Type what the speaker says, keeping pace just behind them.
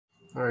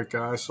All right,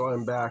 guys, so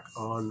I'm back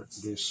on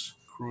this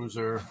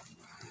cruiser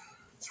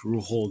through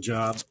hole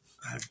job.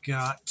 I've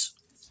got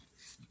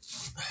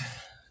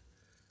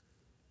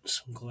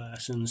some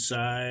glass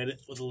inside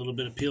with a little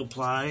bit of peel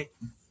ply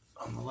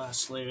on the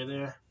last layer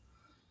there.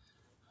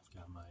 I've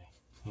got my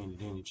handy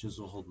dandy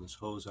chisel holding this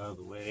hose out of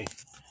the way.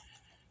 It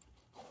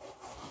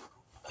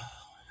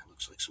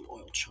looks like some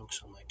oil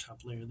chunks on my top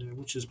layer there,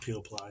 which is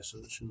peel ply, so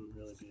it shouldn't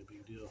really be a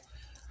big deal.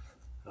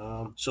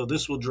 So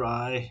this will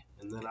dry,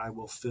 and then I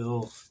will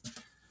fill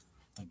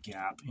the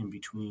gap in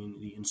between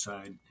the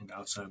inside and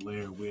outside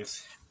layer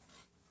with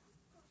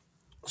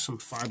some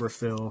fiber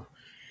fill,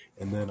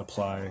 and then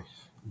apply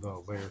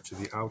the layer to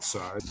the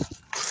outside.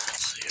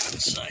 Let's see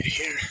outside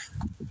here.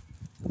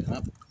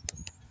 Up.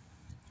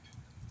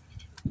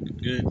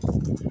 Good.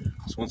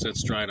 So once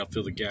that's dried, I'll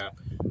fill the gap,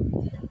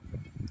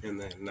 and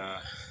then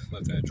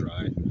let that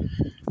dry.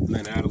 And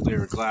then add a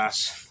layer of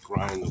glass,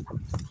 grind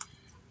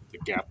the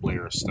gap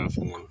layer of stuff,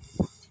 and then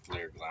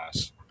layer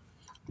glass.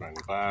 Grind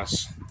the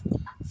glass,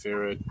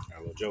 ferret, add a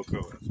little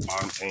Joko,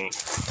 bond paint.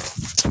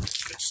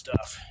 Good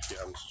stuff. If you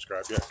haven't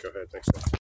subscribed yet, go ahead. Thanks.